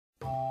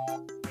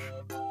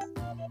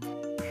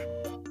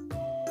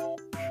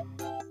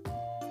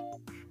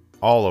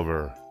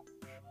Oliver.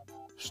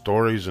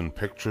 Stories and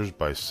pictures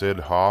by Syd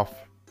Hoff.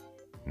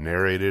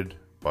 Narrated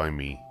by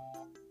me.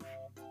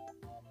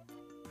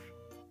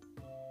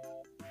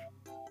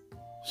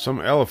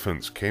 Some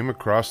elephants came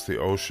across the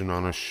ocean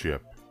on a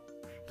ship.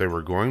 They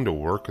were going to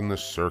work in the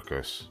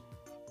circus.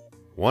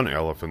 One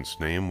elephant's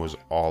name was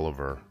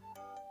Oliver.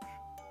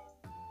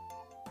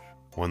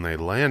 When they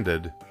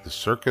landed, the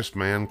circus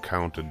man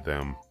counted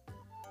them.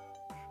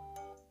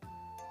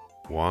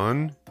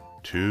 1,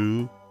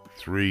 2,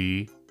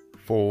 3,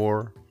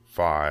 4,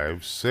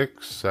 5,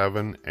 6,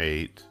 7,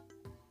 8,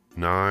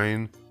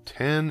 9,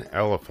 10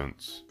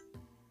 elephants.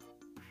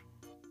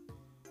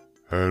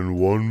 "And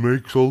one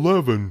makes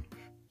 11,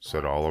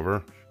 said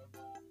Oliver.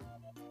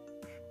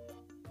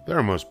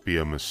 "There must be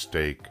a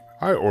mistake.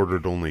 I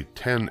ordered only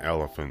 10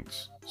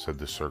 elephants, said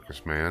the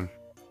circus man.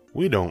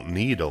 "We don't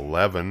need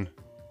 11.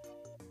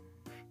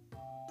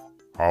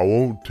 "I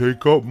won't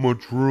take up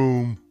much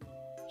room,"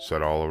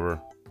 said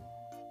Oliver.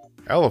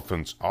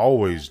 "Elephants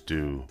always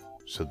do,"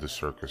 said the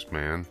circus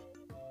man.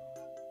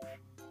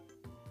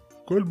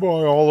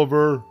 "Goodbye,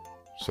 Oliver,"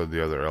 said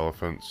the other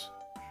elephants.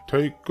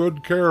 "Take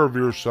good care of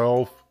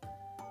yourself."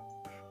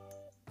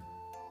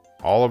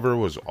 Oliver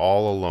was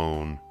all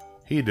alone.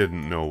 He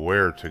didn't know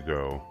where to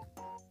go.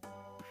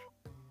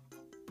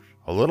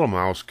 A little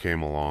mouse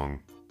came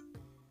along.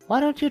 "Why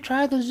don't you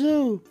try the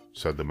zoo?"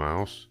 said the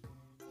mouse.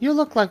 "You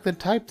look like the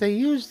type they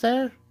use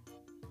there."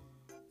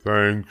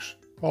 "Thanks,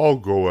 I'll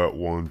go at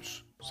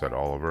once," said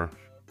Oliver.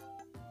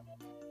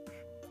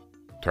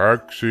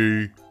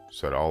 "Taxi,"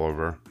 said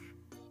Oliver.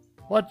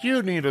 "What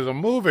you need is a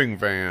moving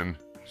van,"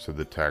 said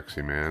the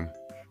taxi man.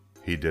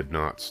 He did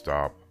not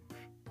stop.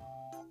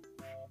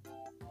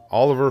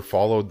 Oliver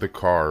followed the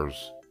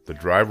cars. The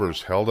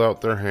drivers held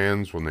out their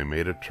hands when they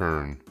made a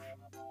turn.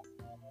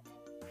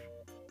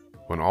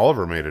 When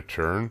Oliver made a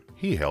turn,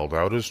 he held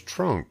out his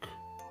trunk.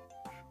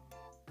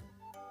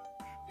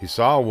 He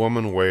saw a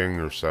woman weighing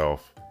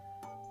herself.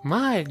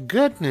 "My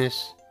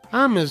goodness,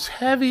 I'm as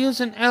heavy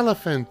as an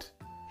elephant,"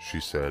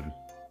 she said.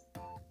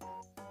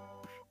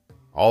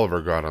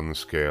 Oliver got on the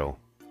scale.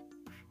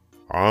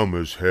 "I'm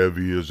as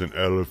heavy as an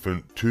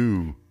elephant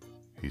too,"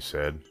 he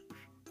said.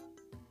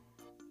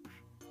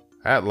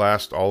 At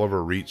last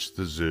Oliver reached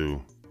the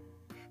zoo.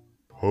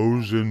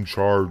 "Who's in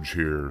charge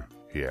here?"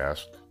 he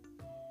asked.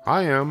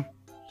 "I am,"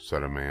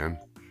 said a man.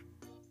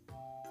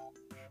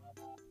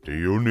 "Do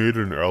you need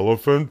an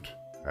elephant?"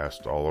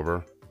 asked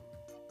Oliver.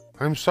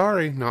 "I'm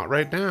sorry, not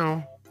right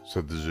now,"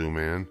 said the zoo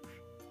man.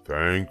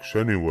 "Thanks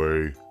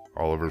anyway,"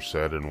 Oliver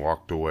said and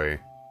walked away.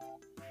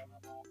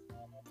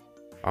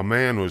 A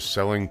man was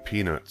selling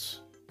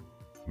peanuts.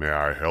 "May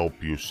I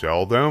help you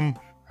sell them?"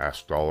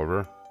 asked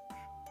Oliver.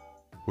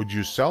 "Would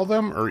you sell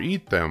them or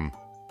eat them?"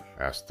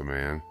 asked the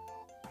man.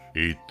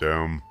 "Eat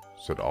them,"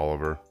 said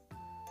Oliver.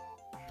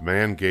 The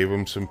man gave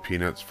him some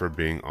peanuts for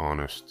being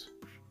honest.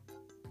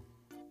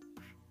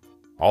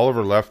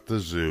 Oliver left the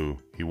zoo.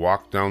 He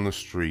walked down the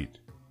street.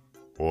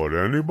 "Would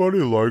anybody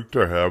like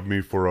to have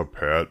me for a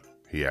pet?"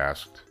 he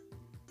asked.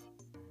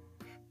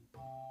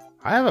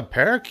 "I have a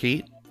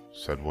parakeet,"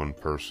 said one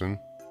person.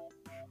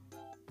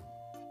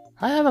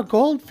 "I have a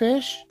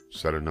goldfish,"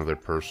 said another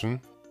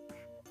person.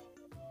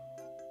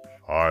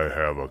 "I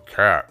have a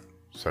cat,"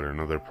 said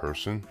another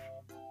person.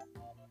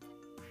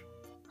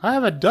 "I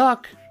have a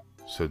duck,"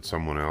 said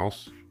someone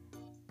else.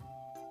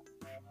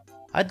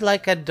 "I'd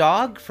like a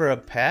dog for a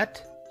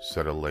pet,"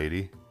 said a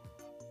lady.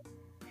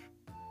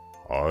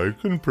 "I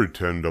can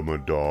pretend I'm a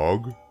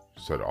dog,"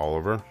 said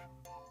Oliver.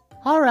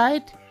 "All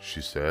right,"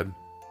 she said.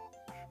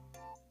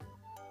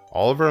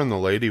 Oliver and the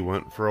lady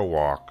went for a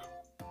walk.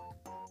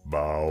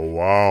 "Bow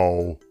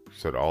wow,"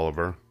 said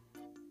Oliver.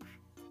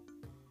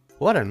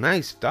 "What a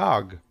nice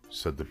dog,"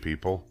 said the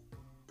people.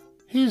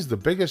 "He's the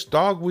biggest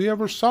dog we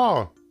ever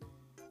saw."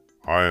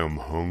 "I am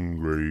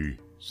hungry,"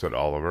 said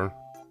Oliver.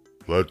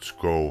 "Let's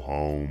go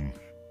home."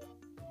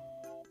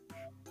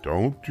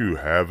 "Don't you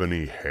have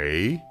any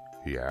hay?"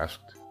 he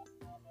asked.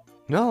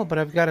 "No, but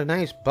I've got a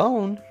nice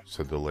bone,"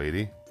 said the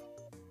lady.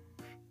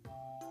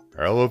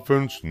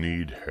 "Elephants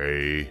need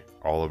hay,"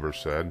 Oliver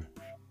said.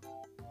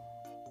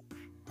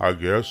 "I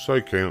guess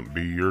I can't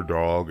be your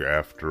dog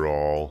after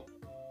all.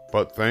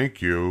 But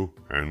thank you,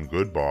 and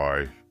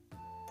goodbye."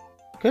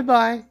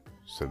 "Goodbye,"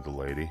 said the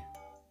lady.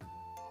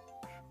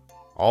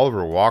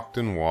 Oliver walked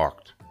and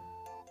walked.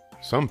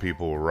 Some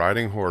people were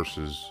riding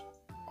horses.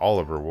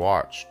 Oliver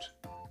watched.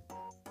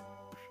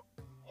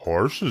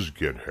 "Horses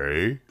get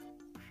hay.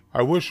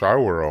 I wish I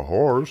were a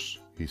horse,"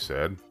 he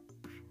said.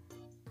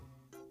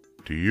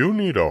 "Do you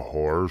need a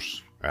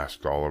horse?"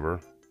 asked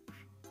Oliver.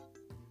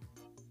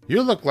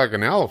 "You look like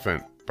an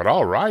elephant, but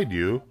I'll ride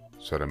you,"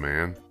 said a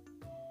man.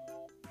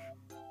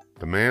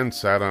 The man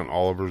sat on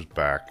Oliver's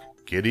back.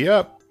 "Giddy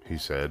up," he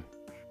said.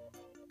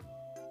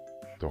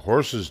 The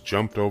horses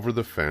jumped over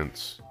the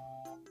fence.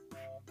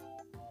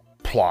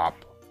 Plop!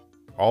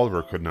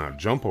 Oliver could not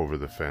jump over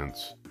the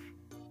fence.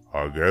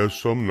 "I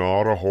guess I'm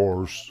not a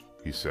horse,"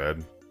 he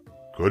said.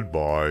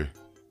 "Goodbye."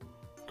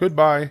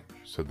 "Goodbye,"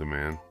 said the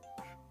man.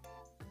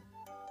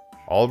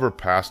 Oliver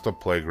passed a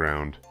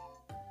playground.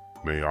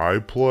 May I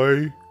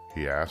play?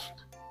 He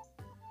asked.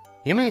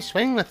 You may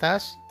swing with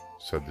us,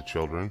 said the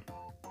children.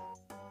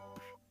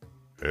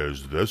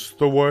 Is this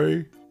the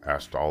way?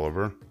 Asked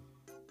Oliver.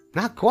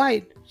 Not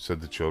quite,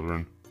 said the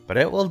children. But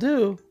it will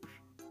do.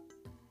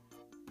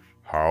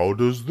 How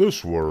does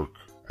this work?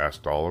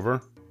 Asked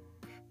Oliver.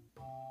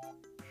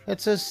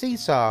 It's a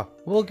seesaw.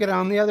 We'll get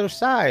on the other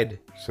side,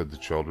 said the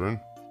children.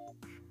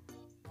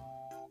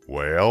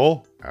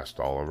 Well? Asked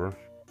Oliver.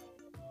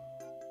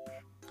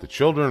 The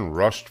children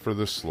rushed for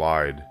the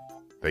slide.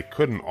 They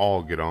couldn't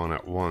all get on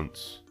at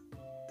once.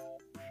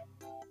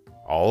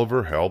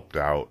 Oliver helped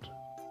out.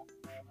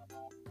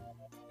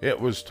 It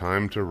was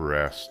time to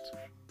rest.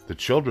 The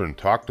children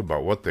talked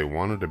about what they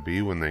wanted to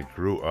be when they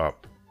grew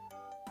up.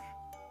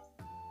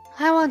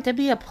 I want to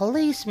be a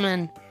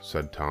policeman,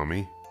 said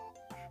Tommy.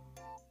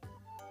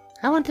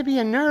 I want to be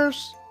a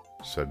nurse,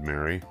 said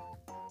Mary.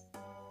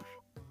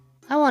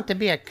 I want to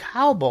be a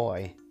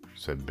cowboy,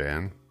 said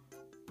Ben.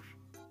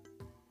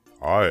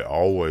 I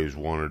always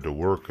wanted to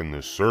work in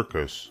the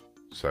circus,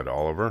 said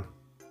Oliver.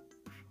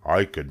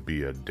 I could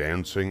be a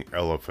dancing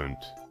elephant.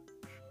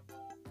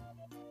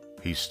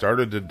 He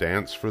started to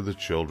dance for the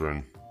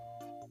children.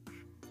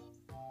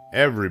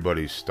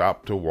 Everybody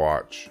stopped to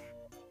watch.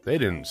 They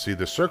didn't see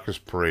the circus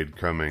parade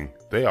coming.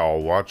 They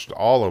all watched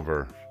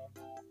Oliver.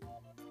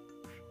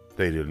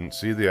 They didn't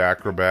see the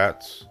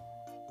acrobats.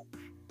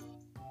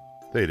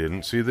 They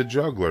didn't see the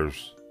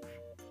jugglers.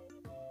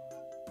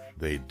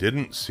 They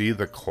didn't see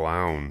the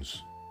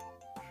clowns.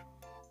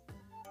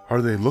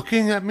 Are they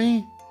looking at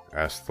me?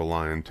 Asked the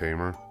lion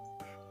tamer.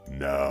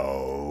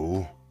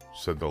 No,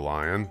 said the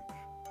lion.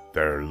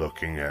 They're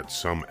looking at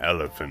some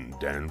elephant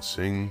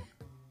dancing.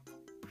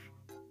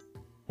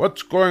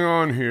 What's going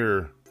on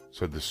here?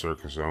 Said the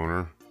circus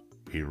owner.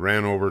 He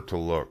ran over to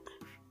look.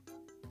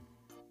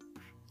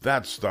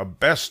 That's the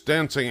best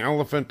dancing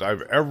elephant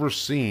I've ever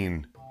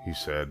seen, he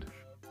said.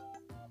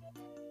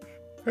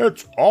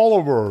 It's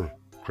Oliver,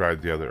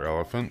 cried the other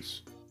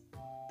elephants.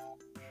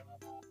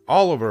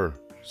 Oliver,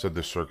 said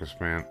the circus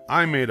man,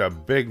 I made a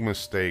big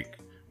mistake.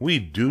 We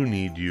do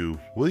need you.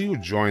 Will you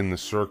join the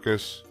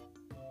circus?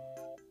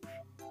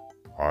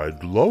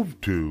 I'd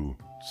love to,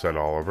 said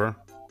Oliver.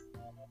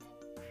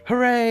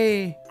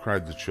 Hooray!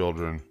 Cried the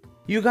children.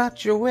 You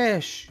got your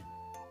wish.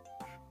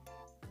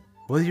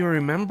 Will you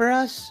remember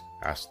us?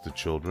 Asked the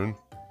children.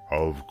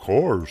 Of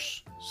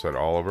course, said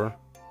Oliver.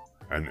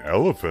 An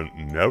elephant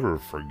never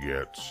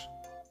forgets.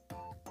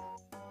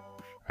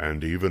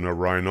 And even a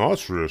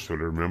rhinoceros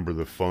would remember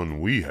the fun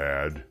we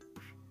had.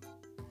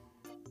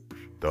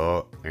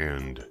 The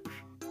end.